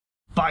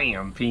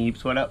Bam,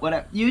 peeps. What up,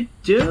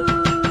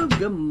 YouTube?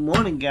 Good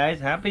morning,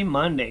 guys. Happy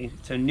Monday.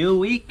 It's a new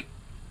week,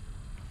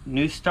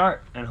 new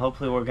start, and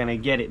hopefully we're going to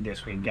get it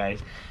this week, guys.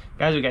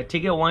 Guys, we got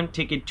ticket 1,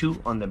 ticket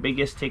 2 on the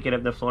biggest ticket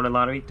of the Florida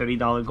Lottery,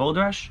 $30 Gold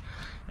Rush.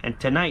 And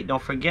tonight,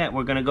 don't forget,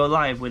 we're going to go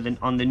live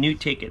on the new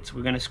tickets.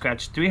 We're going to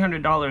scratch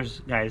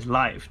 $300, guys,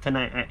 live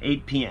tonight at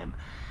 8 p.m.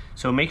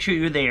 So make sure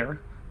you're there.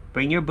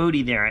 Bring your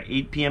booty there at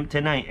 8 p.m.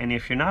 tonight. And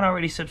if you're not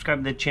already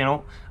subscribed to the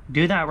channel,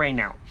 do that right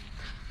now.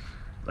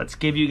 Let's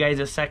give you guys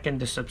a second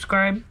to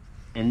subscribe.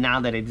 And now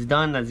that it's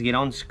done, let's get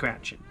on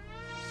scratching.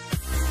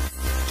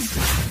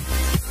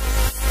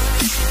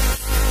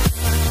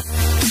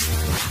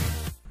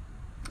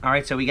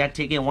 Alright, so we got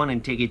ticket 1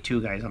 and ticket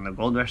 2, guys, on the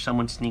Gold Rush.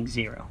 Someone sneak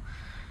 0.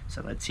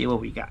 So let's see what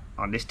we got.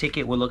 On this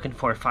ticket, we're looking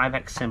for a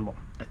 5x symbol,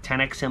 a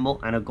 10x symbol,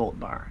 and a gold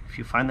bar. If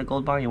you find the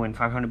gold bar, you win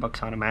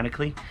 $500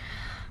 automatically.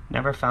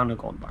 Never found a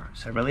gold bar,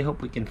 so I really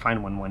hope we can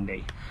find one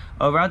day.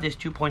 Overall, this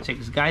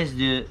 2.6. Guys,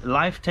 the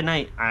live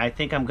tonight, I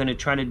think I'm going to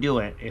try to do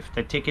it. If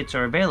the tickets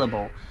are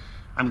available,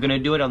 I'm going to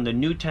do it on the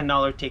new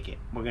 $10 ticket.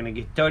 We're going to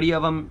get 30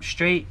 of them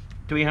straight,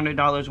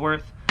 $300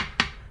 worth.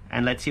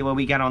 And let's see what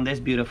we got on this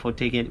beautiful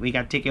ticket. We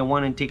got ticket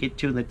 1 and ticket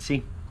 2. Let's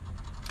see.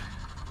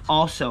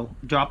 Also,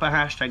 drop a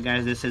hashtag,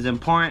 guys. This is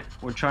important.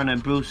 We're trying to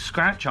boost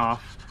scratch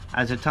off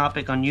as a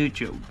topic on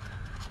YouTube.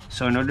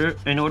 So in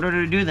order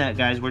to do that,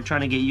 guys, we're trying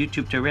to get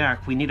YouTube to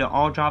react. We need to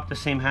all drop the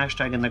same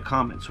hashtag in the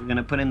comments. We're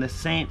gonna put in the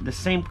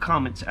same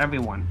comments,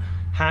 everyone.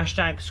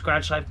 Hashtag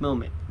Scratch Life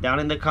Movement down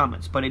in the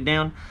comments. Put it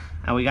down.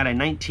 And we got a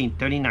 19,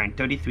 39,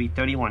 33,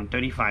 31,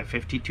 35,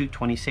 52,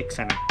 26,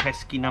 and a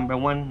pesky number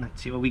 1.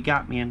 Let's see what we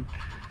got, man.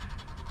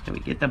 Can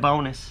we get the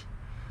bonus?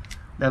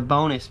 The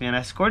bonus, man.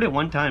 I scored it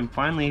one time.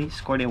 Finally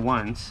scored it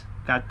once.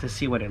 Got to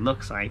see what it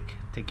looks like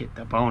to get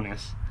the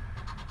bonus.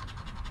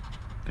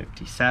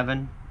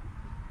 57.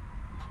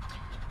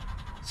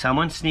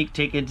 Someone sneak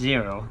ticket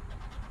 0.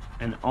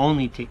 And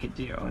only ticket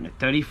 0. And a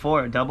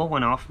 34. A double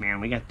one off, man.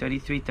 We got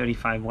 33,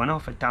 35. One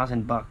off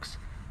 $1,000.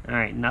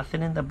 Alright,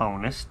 nothing in the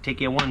bonus.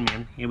 Ticket 1,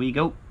 man. Here we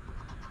go.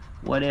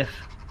 What if?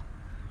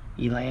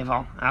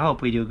 I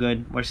hope we do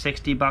good. We're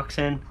 $60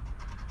 in.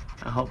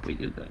 I hope we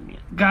do good, man.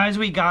 Guys,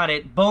 we got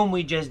it. Boom,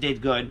 we just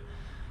did good.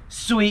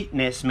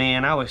 Sweetness,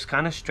 man. I was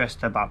kind of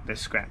stressed about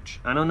this scratch.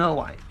 I don't know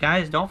why.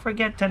 Guys, don't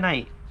forget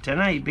tonight.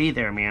 Tonight, be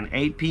there, man.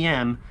 8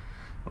 p.m.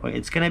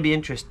 It's going to be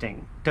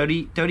interesting.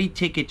 30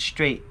 tickets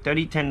straight.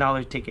 30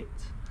 $10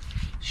 tickets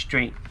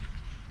straight.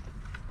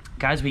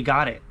 Guys, we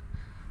got it.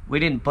 We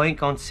didn't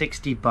blink on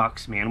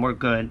 $60, man. We're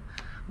good.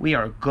 We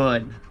are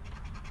good.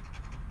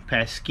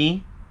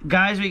 Pesky.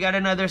 Guys, we got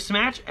another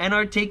smash and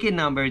our ticket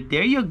number.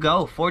 There you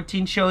go.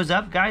 14 shows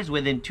up, guys,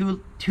 within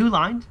two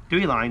lines,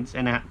 2 lines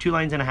and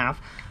a half.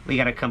 We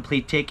got a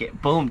complete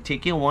ticket. Boom,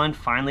 ticket 1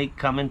 finally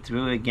coming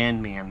through again,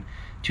 man.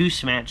 2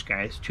 smash,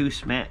 guys. 2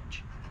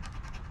 smash.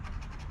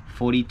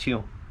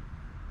 42.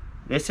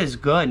 This is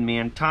good,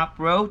 man. Top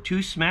row,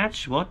 2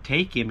 smash. We'll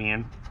take it,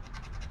 man.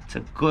 It's a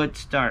good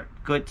start.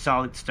 Good,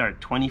 solid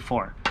start.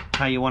 24.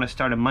 How you want to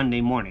start a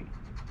Monday morning.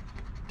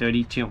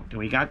 32.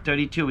 We got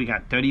 32. We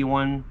got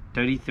 31,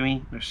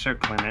 33. We're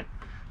circling it.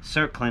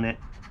 Circling it.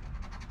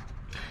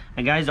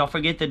 And guys, don't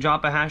forget to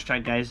drop a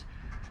hashtag, guys.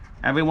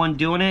 Everyone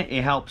doing it,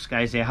 it helps,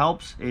 guys. It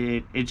helps.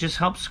 It just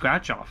helps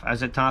scratch off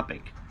as a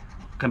topic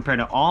compared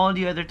to all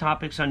the other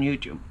topics on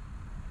YouTube.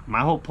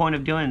 My whole point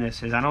of doing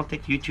this is I don't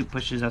think YouTube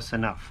pushes us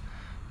enough.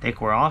 I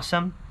think we're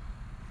awesome.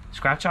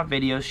 Scratch off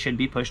videos should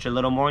be pushed a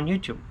little more on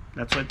YouTube.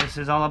 That's what this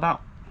is all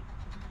about.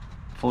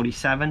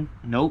 47.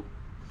 Nope.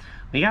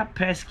 We got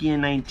pesky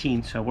in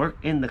 19, so we're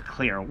in the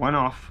clear. One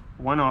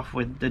off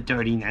with the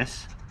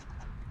dirtiness.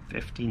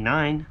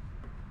 59.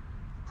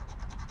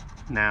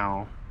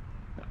 Now,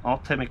 the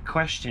ultimate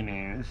question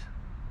is,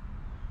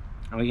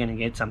 are we gonna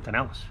get something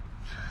else?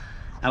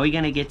 Are we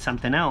gonna get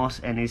something else,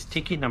 and is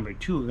ticket number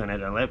 2 gonna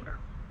deliver?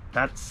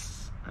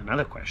 That's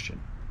another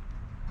question.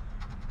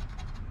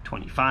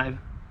 25.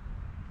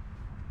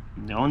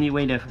 The only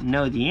way to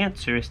know the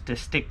answer is to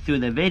stick through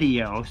the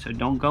video, so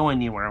don't go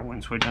anywhere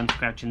once we're done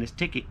scratching this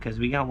ticket, because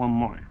we got one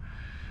more.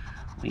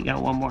 We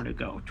got one more to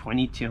go.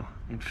 22.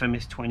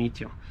 Infamous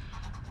 22.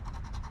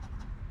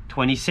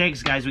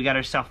 26, guys. We got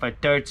ourselves a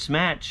 3rd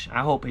smash.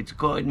 I hope it's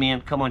good,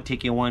 man. Come on,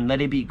 ticket 1. Let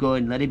it be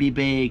good. Let it be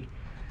big.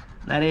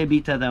 Let it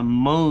be to the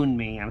moon,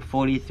 man.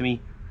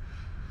 43.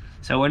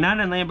 So we're not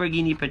in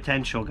Lamborghini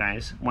potential,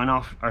 guys. One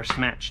off our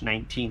smash,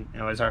 19.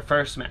 It was our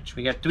first smash.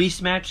 We got 3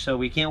 smash, so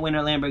we can't win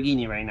a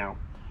Lamborghini right now.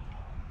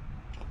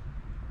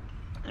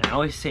 And I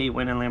always say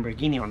win a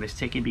Lamborghini on this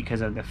ticket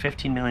because of the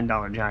 $15 million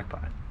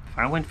jackpot. If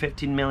I win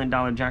 $15 million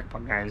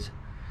jackpot, guys,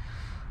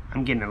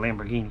 I'm getting a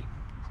Lamborghini.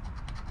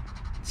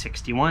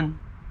 61.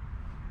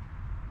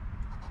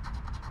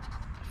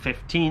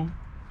 15.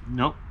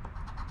 Nope.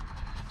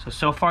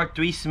 So far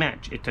 3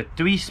 smash. It's a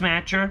 3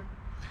 smasher.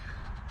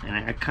 And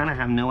I kind of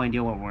have no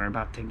idea what we're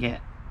about to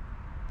get.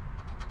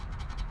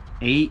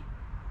 8.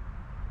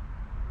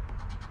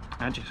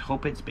 I just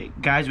hope it's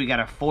big. Guys, we got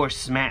a force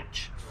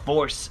smash.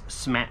 Force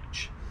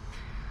smash.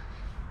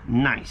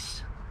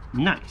 Nice.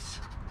 Nice.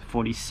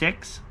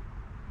 46.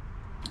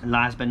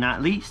 Last but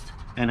not least,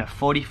 and a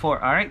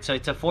 44. All right, so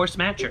it's a force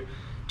matcher.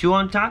 2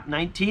 on top,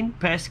 19,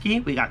 pesky.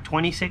 We got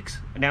 26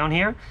 down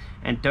here,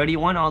 and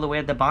 31 all the way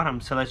at the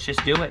bottom. So let's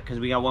just do it, because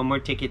we got one more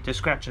ticket to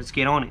scratch. Let's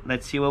get on it.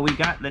 Let's see what we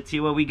got. Let's see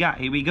what we got.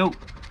 Here we go.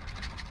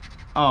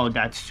 Oh,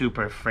 that's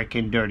super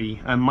freaking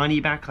dirty. A money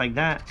back like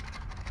that.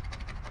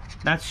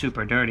 That's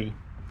super dirty.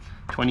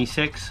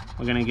 26.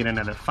 We're going to get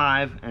another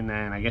 5, and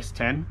then I guess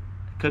 10.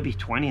 It could be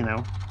 20,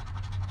 though.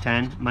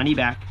 10. Money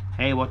back.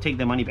 Hey, we'll take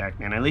the money back,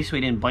 man. At least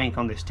we didn't blank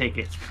on this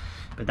ticket.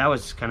 But that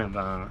was kind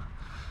of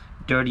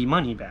dirty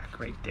money back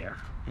right there.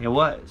 It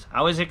was.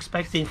 I was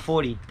expecting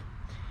 40.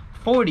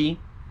 40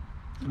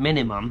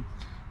 minimum,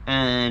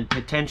 and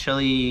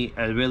potentially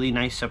a really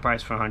nice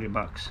surprise for 100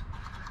 bucks.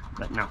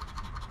 But no.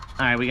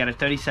 Alright, we got a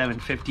 37,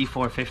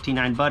 54,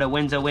 59. But a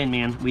win's a win,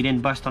 man. We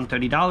didn't bust on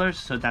 $30,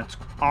 so that's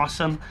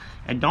awesome.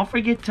 And don't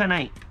forget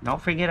tonight.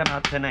 Don't forget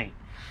about tonight.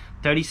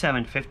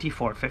 37,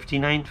 54,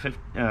 59,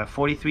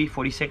 43,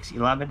 46,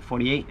 11,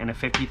 48, and a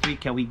 53.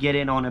 Can we get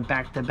in on a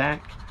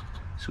back-to-back?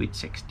 Sweet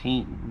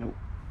 16. Nope.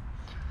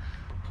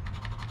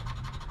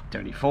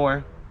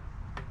 34.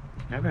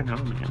 Never know,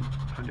 man.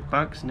 100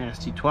 bucks.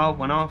 Nasty 12.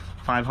 Went off.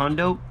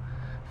 500.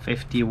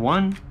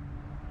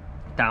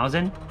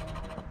 51,000.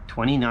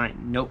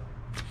 29. Nope.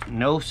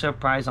 No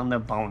surprise on the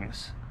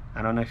bonus.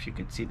 I don't know if you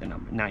could see the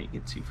number. Now you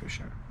can see for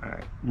sure.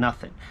 Alright.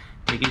 Nothing.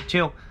 Ticket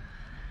 2.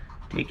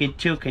 Ticket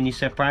 2. Can you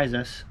surprise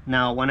us?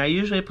 Now, when I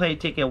usually play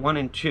ticket 1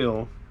 and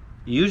 2,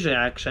 usually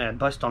actually I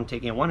bust on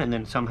ticket 1 and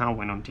then somehow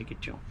win on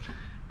ticket 2.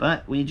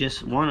 But we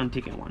just won on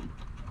ticket 1.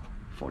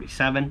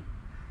 47.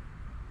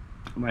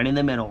 Right in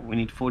the middle. We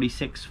need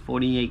 46,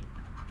 48,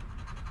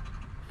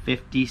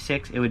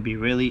 56. It would be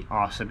really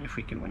awesome if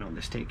we can win on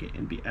this ticket.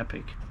 It'd be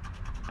epic.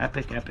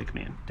 Epic, epic,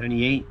 man.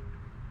 38.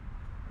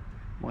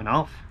 Went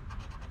off.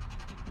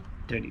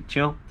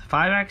 32.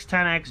 5x,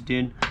 10x,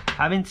 dude.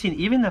 Haven't seen,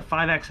 even the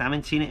 5x, I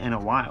haven't seen it in a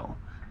while.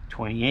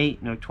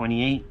 28, no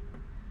 28.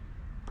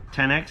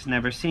 10x,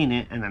 never seen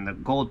it. And then the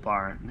gold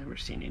bar, never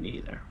seen it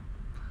either.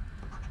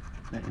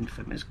 The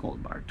infamous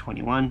gold bar.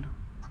 21.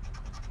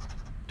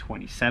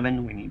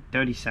 27. We need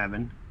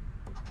 37.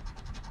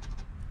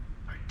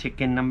 Our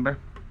ticket number.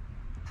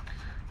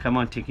 Come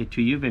on, ticket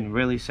 2. You've been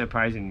really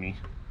surprising me.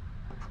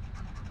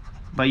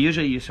 But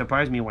usually you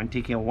surprise me when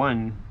ticket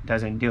 1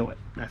 doesn't do it.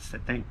 That's the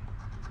thing.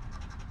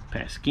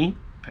 Pesky.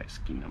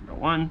 Pesky number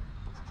 1.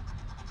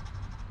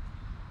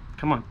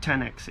 Come on,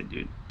 10x it,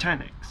 dude.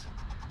 10x.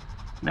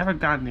 Never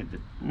gotten it.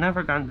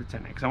 Never gotten the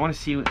 10x. I want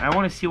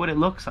to see what it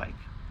looks like.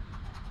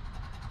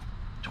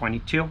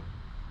 22.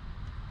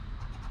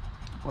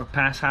 We're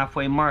past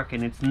halfway mark,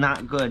 and it's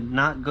not good.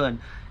 Not good.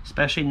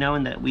 Especially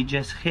knowing that we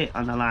just hit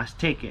on the last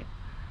ticket.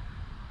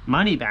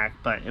 Money back,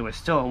 but it was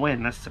still a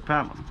win. That's the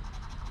problem.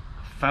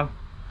 4.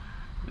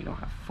 We don't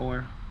have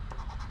 4.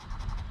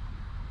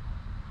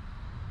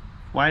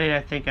 Why did I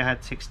think I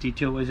had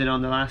 62? Was it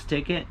on the last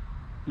ticket?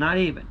 Not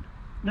even.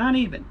 Not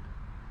even.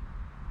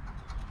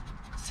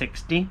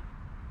 60.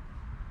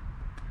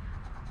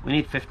 We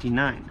need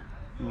 59.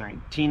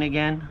 19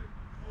 again.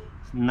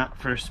 It's not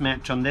first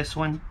match on this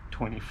one.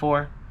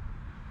 24.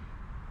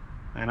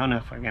 I don't know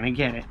if we're gonna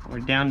get it. We're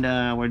down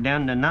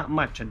to not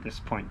much at this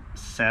point.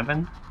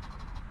 7.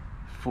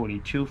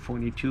 42,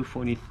 42,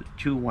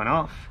 42. One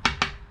off.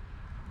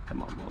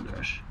 Come on,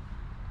 Goldrush.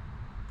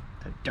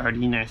 The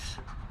dirtiness.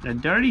 The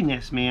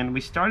dirtiness, man.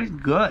 We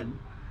started good.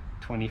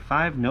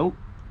 25, nope.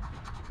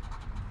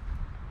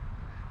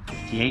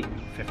 58,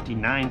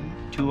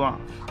 59, 2 off.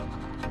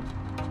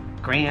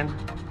 Grand.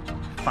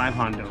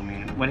 500,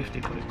 man. What if they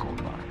put a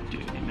gold bar?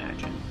 Dude,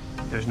 imagine.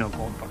 There's no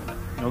gold bar.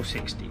 No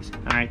 60s.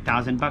 Alright,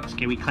 1,000 bucks.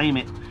 Can we claim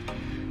it?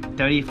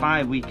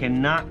 35, we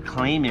cannot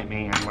claim it,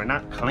 man. We're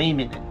not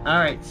claiming it.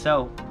 Alright,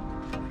 so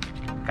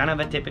kind of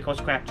a typical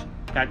scratch.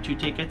 Got 2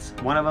 tickets.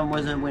 One of them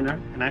was a winner,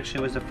 and actually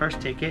it was the first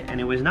ticket, and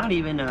it was not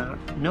even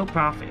no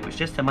profit. It was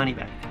just a money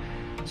back.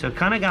 So it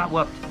kind of got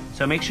whooped.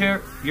 So make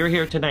sure you're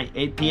here tonight,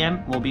 8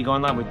 p.m. We'll be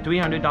going live with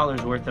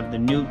 $300 worth of the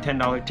new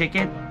 $10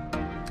 ticket.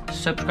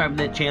 Subscribe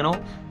to the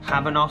channel.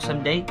 Have an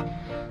awesome day,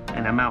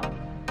 and I'm out.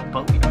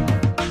 Bogey.